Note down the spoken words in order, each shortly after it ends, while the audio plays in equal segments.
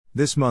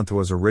This month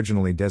was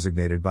originally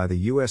designated by the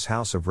U.S.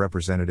 House of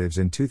Representatives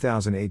in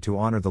 2008 to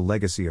honor the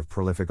legacy of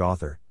prolific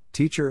author,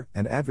 teacher,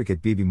 and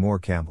advocate Bebe Moore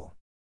Campbell.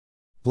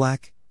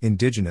 Black,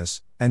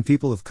 Indigenous, and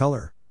People of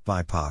Color,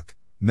 BIPOC,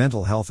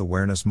 Mental Health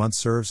Awareness Month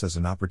serves as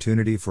an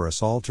opportunity for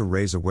us all to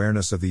raise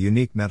awareness of the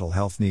unique mental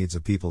health needs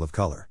of people of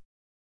color.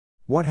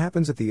 What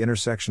happens at the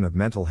intersection of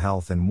mental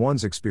health and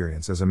one's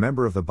experience as a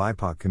member of the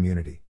BIPOC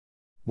community?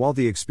 While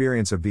the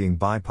experience of being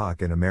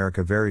BIPOC in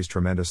America varies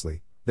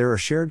tremendously, there are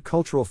shared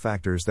cultural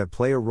factors that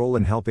play a role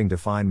in helping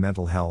define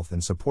mental health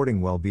and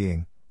supporting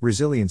well-being,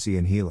 resiliency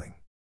and healing.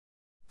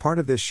 Part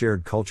of this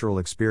shared cultural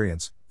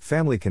experience,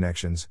 family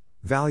connections,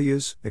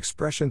 values,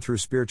 expression through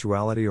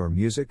spirituality or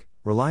music,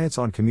 reliance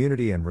on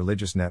community and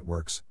religious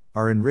networks,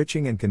 are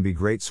enriching and can be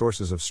great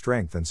sources of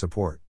strength and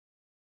support.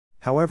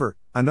 However,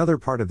 another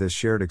part of this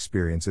shared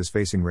experience is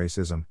facing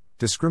racism,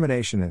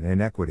 discrimination and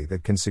inequity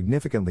that can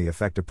significantly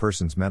affect a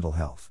person's mental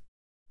health.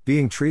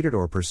 Being treated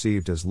or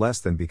perceived as less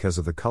than because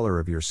of the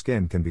color of your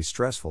skin can be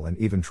stressful and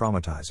even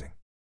traumatizing.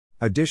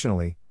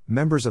 Additionally,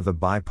 members of the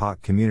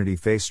BIPOC community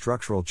face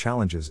structural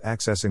challenges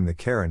accessing the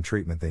care and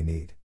treatment they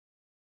need.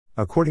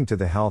 According to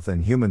the Health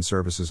and Human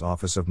Services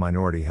Office of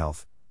Minority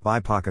Health,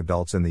 BIPOC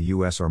adults in the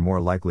U.S. are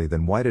more likely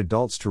than white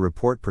adults to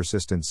report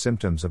persistent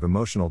symptoms of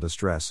emotional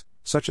distress,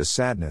 such as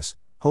sadness,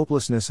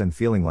 hopelessness, and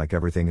feeling like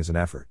everything is an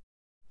effort.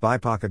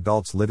 BIPOC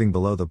adults living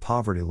below the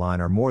poverty line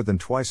are more than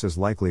twice as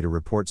likely to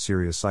report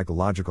serious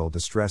psychological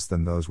distress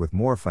than those with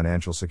more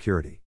financial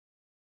security.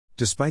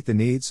 Despite the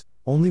needs,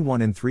 only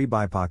 1 in 3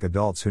 BIPOC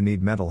adults who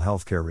need mental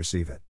health care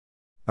receive it.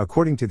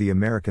 According to the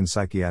American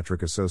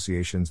Psychiatric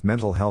Association's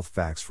Mental Health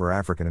Facts for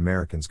African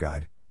Americans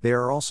Guide, they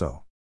are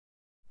also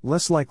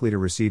less likely to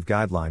receive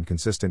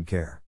guideline-consistent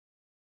care,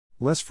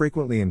 less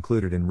frequently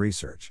included in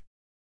research,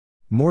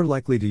 more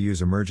likely to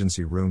use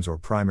emergency rooms or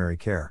primary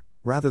care,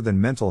 rather than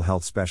mental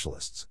health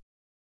specialists.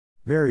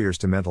 Barriers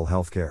to mental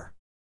health care.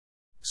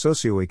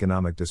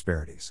 Socioeconomic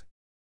disparities.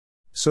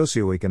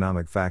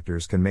 Socioeconomic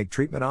factors can make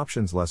treatment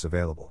options less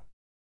available.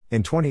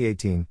 In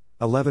 2018,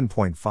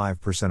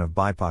 11.5% of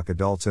BIPOC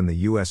adults in the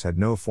U.S. had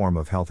no form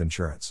of health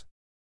insurance.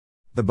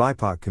 The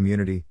BIPOC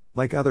community,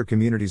 like other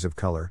communities of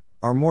color,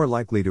 are more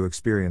likely to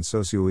experience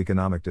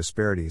socioeconomic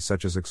disparities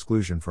such as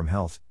exclusion from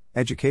health,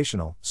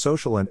 educational,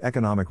 social, and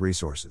economic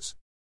resources.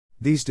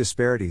 These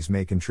disparities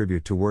may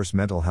contribute to worse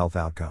mental health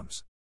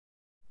outcomes.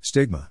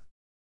 Stigma.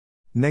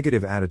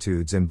 Negative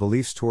attitudes and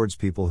beliefs towards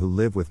people who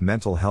live with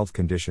mental health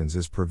conditions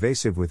is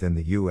pervasive within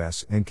the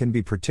U.S. and can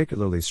be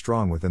particularly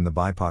strong within the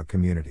BIPOC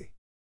community.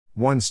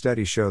 One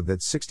study showed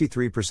that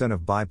 63%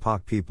 of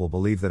BIPOC people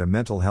believe that a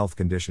mental health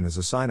condition is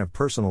a sign of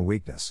personal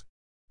weakness.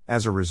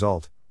 As a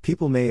result,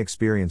 people may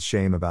experience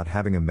shame about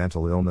having a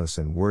mental illness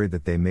and worry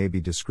that they may be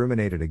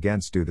discriminated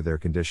against due to their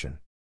condition.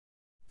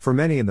 For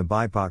many in the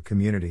BIPOC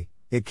community,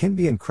 it can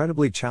be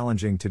incredibly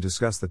challenging to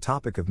discuss the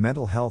topic of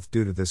mental health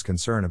due to this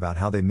concern about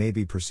how they may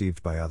be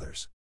perceived by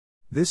others.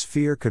 This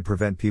fear could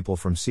prevent people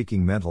from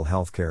seeking mental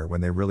health care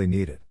when they really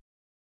need it.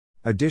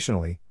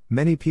 Additionally,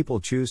 many people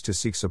choose to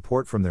seek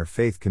support from their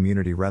faith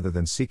community rather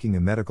than seeking a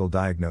medical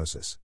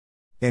diagnosis.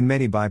 In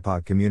many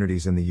BIPOC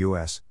communities in the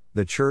U.S.,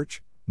 the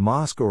church,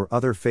 mosque, or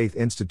other faith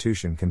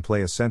institution can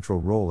play a central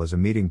role as a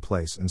meeting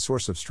place and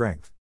source of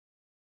strength.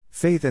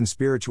 Faith and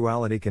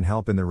spirituality can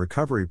help in the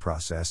recovery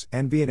process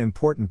and be an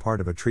important part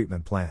of a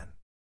treatment plan.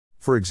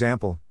 For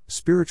example,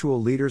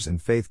 spiritual leaders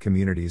and faith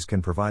communities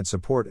can provide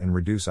support and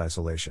reduce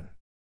isolation.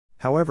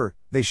 However,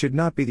 they should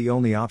not be the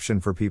only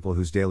option for people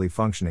whose daily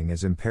functioning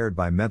is impaired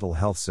by mental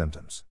health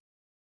symptoms.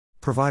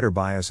 Provider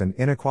bias and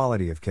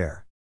inequality of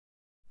care.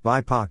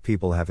 BIPOC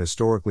people have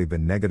historically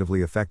been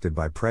negatively affected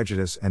by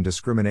prejudice and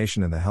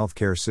discrimination in the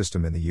healthcare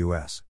system in the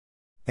U.S.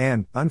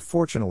 And,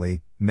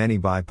 unfortunately, many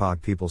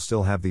BIPOC people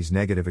still have these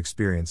negative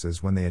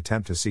experiences when they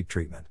attempt to seek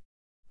treatment.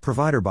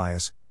 Provider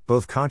bias,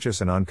 both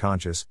conscious and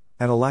unconscious,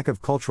 and a lack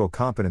of cultural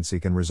competency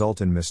can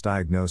result in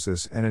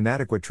misdiagnosis and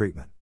inadequate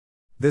treatment.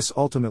 This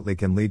ultimately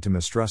can lead to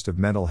mistrust of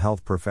mental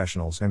health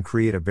professionals and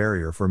create a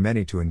barrier for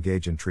many to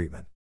engage in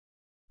treatment.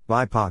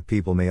 BIPOC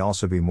people may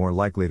also be more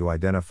likely to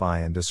identify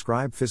and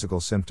describe physical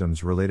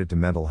symptoms related to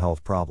mental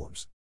health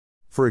problems.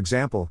 For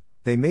example,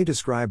 they may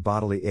describe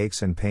bodily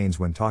aches and pains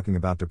when talking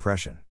about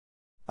depression.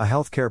 A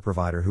healthcare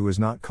provider who is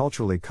not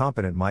culturally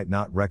competent might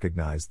not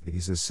recognize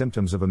these as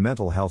symptoms of a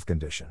mental health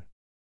condition.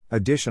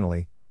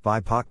 Additionally,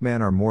 BIPOC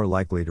men are more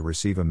likely to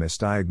receive a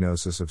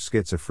misdiagnosis of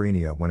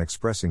schizophrenia when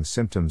expressing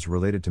symptoms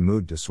related to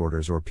mood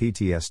disorders or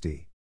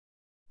PTSD.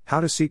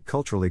 How to seek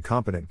culturally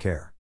competent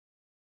care.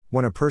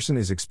 When a person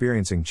is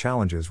experiencing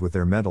challenges with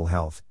their mental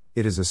health,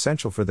 it is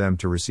essential for them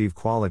to receive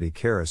quality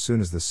care as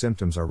soon as the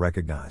symptoms are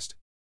recognized.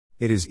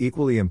 It is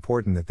equally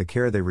important that the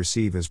care they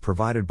receive is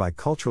provided by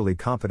culturally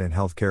competent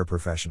healthcare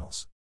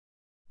professionals.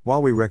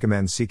 While we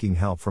recommend seeking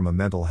help from a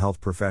mental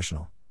health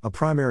professional, a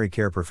primary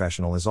care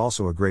professional is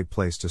also a great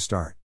place to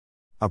start.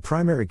 A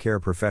primary care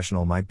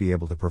professional might be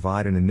able to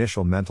provide an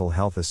initial mental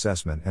health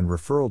assessment and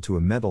referral to a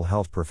mental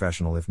health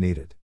professional if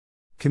needed.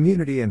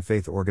 Community and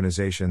faith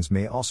organizations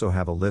may also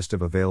have a list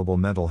of available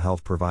mental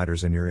health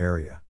providers in your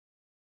area.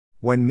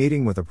 When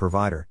meeting with a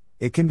provider,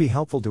 It can be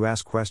helpful to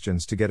ask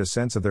questions to get a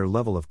sense of their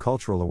level of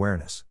cultural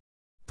awareness.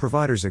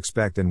 Providers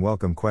expect and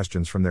welcome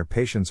questions from their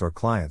patients or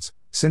clients,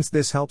 since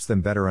this helps them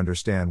better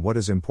understand what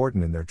is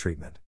important in their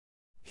treatment.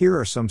 Here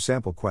are some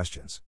sample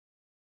questions.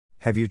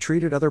 Have you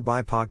treated other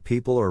BIPOC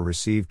people or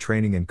received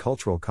training in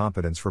cultural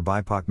competence for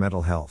BIPOC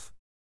mental health?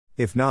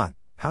 If not,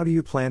 how do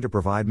you plan to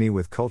provide me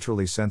with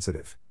culturally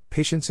sensitive,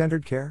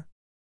 patient-centered care?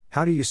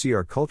 How do you see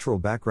our cultural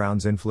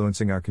backgrounds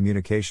influencing our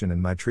communication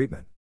and my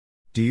treatment?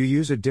 Do you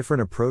use a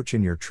different approach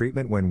in your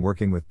treatment when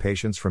working with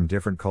patients from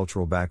different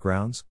cultural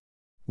backgrounds?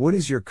 What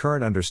is your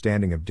current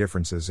understanding of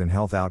differences in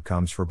health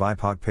outcomes for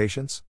BIPOC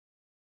patients?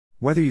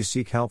 Whether you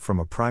seek help from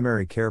a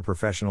primary care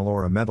professional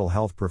or a mental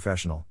health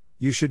professional,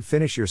 you should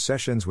finish your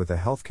sessions with a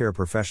healthcare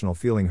professional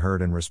feeling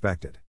heard and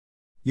respected.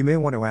 You may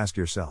want to ask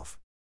yourself,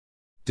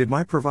 did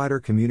my provider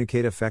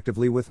communicate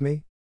effectively with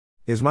me?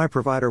 Is my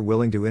provider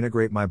willing to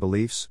integrate my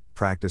beliefs,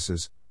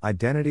 practices,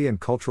 identity and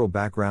cultural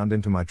background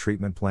into my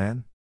treatment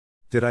plan?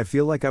 Did I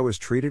feel like I was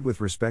treated with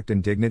respect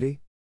and dignity?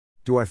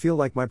 Do I feel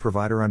like my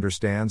provider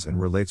understands and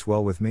relates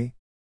well with me?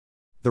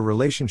 The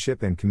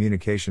relationship and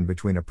communication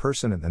between a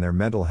person and their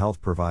mental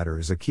health provider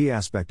is a key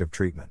aspect of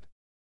treatment.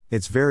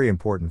 It's very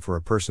important for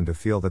a person to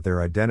feel that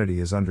their identity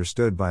is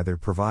understood by their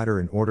provider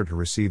in order to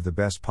receive the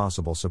best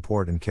possible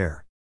support and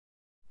care.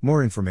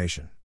 More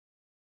information.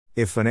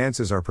 If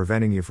finances are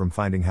preventing you from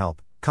finding help,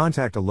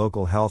 contact a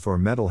local health or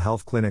mental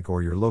health clinic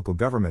or your local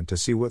government to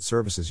see what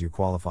services you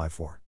qualify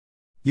for.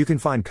 You can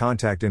find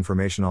contact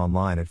information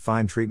online at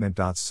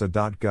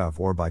findtreatment.sa.gov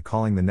or by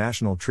calling the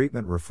National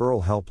Treatment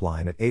Referral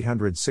Helpline at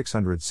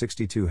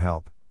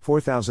 800-662-HELP,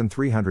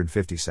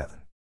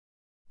 4357.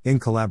 In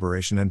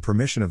collaboration and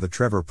permission of the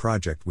Trevor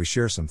Project, we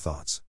share some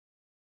thoughts.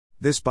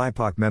 This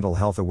BIPOC Mental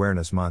Health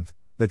Awareness Month,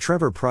 the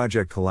Trevor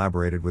Project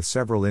collaborated with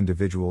several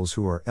individuals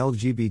who are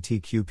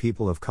LGBTQ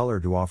people of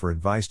color to offer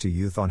advice to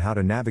youth on how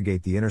to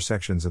navigate the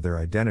intersections of their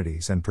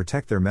identities and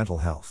protect their mental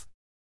health.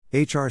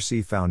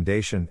 HRC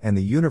Foundation and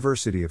the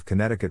University of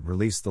Connecticut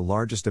released the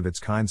largest of its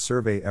kind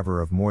survey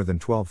ever of more than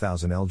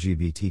 12,000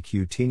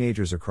 LGBTQ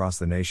teenagers across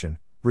the nation,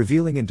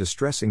 revealing in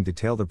distressing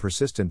detail the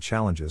persistent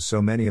challenges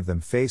so many of them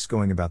face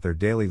going about their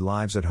daily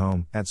lives at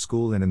home, at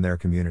school and in their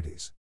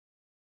communities.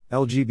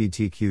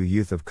 LGBTQ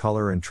youth of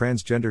color and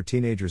transgender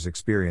teenagers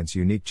experience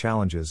unique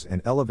challenges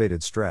and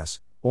elevated stress.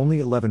 Only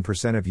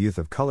 11% of youth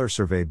of color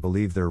surveyed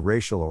believe their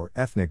racial or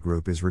ethnic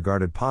group is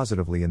regarded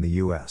positively in the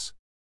U.S.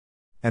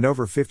 And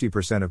over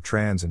 50% of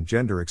trans and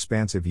gender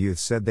expansive youth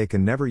said they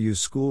can never use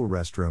school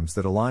restrooms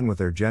that align with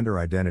their gender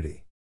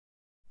identity.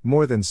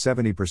 More than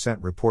 70%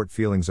 report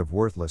feelings of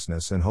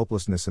worthlessness and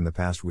hopelessness in the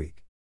past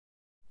week.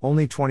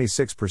 Only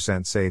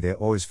 26% say they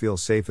always feel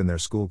safe in their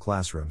school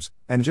classrooms,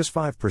 and just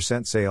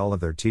 5% say all of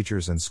their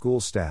teachers and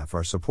school staff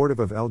are supportive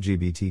of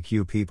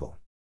LGBTQ people.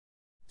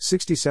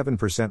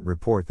 67%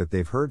 report that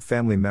they've heard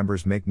family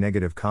members make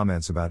negative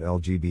comments about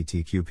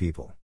LGBTQ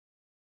people.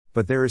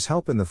 But there is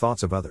help in the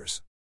thoughts of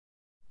others.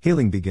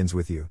 Healing begins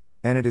with you,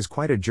 and it is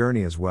quite a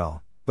journey as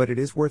well, but it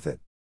is worth it.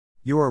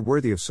 You are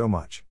worthy of so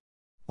much.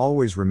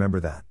 Always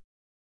remember that.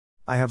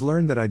 I have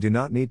learned that I do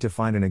not need to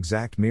find an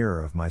exact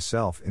mirror of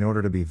myself in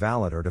order to be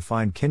valid or to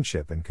find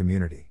kinship and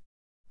community.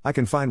 I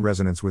can find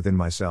resonance within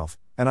myself,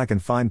 and I can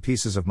find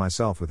pieces of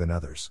myself within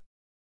others.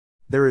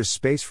 There is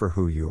space for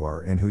who you are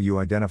and who you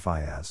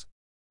identify as.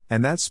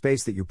 And that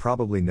space that you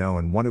probably know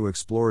and want to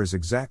explore is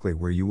exactly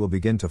where you will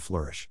begin to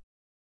flourish.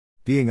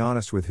 Being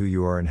honest with who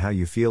you are and how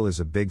you feel is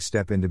a big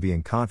step into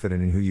being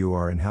confident in who you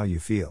are and how you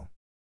feel.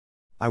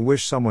 I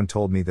wish someone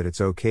told me that it's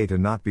okay to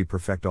not be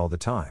perfect all the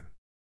time.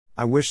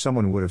 I wish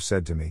someone would have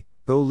said to me,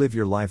 go live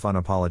your life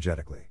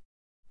unapologetically.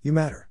 You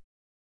matter.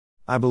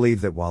 I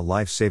believe that while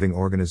life-saving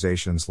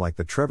organizations like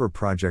the Trevor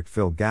Project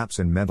fill gaps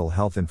in mental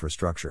health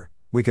infrastructure,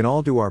 we can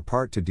all do our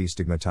part to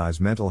destigmatize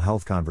mental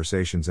health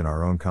conversations in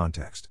our own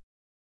context.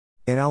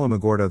 In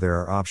Alamogordo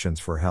there are options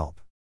for help.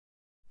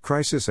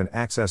 Crisis and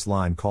Access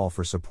Line call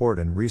for support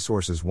and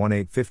resources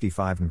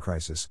 1-855 in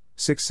Crisis,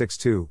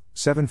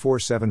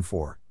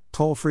 662-7474,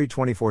 toll free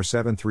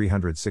 24/7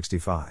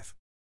 365.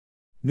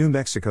 New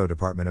Mexico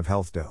Department of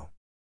Health DO.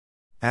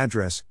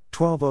 Address,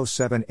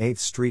 1207 8th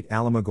Street,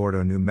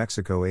 Alamogordo, New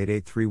Mexico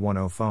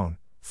 88310. Phone,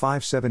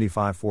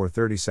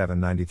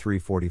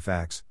 575-437-9340.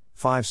 Fax,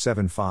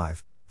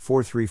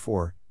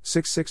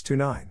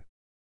 575-434-6629.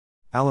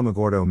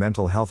 Alamogordo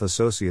Mental Health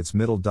Associates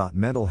Middle.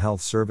 Mental Health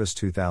Service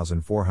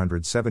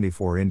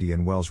 2474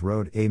 Indian Wells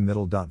Road A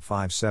Middle.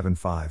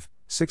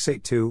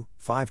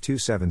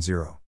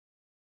 575-682-5270.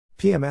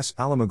 PMS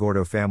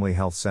Alamogordo Family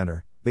Health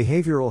Center,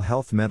 Behavioral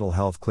Health Mental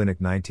Health Clinic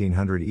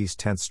 1900 East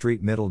 10th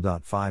Street Middle.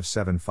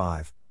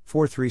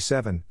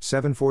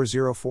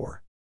 575-437-7404.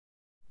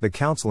 The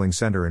Counseling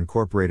Center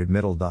Incorporated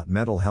Middle.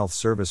 Mental Health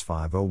Service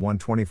 501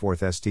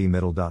 24th St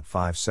Middle.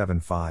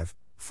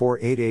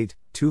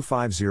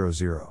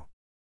 575-488-2500.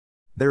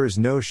 There is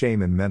no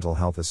shame in mental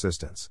health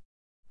assistance.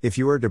 If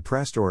you are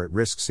depressed or at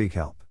risk, seek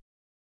help.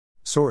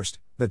 Sourced,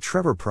 The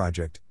Trevor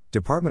Project,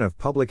 Department of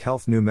Public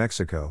Health, New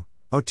Mexico,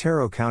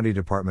 Otero County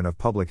Department of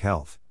Public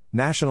Health,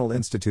 National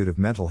Institute of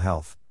Mental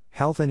Health,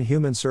 Health and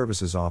Human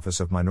Services Office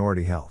of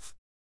Minority Health.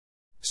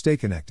 Stay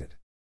connected.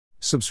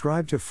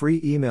 Subscribe to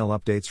free email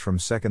updates from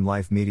Second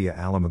Life Media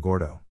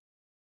Alamogordo.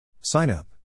 Sign up.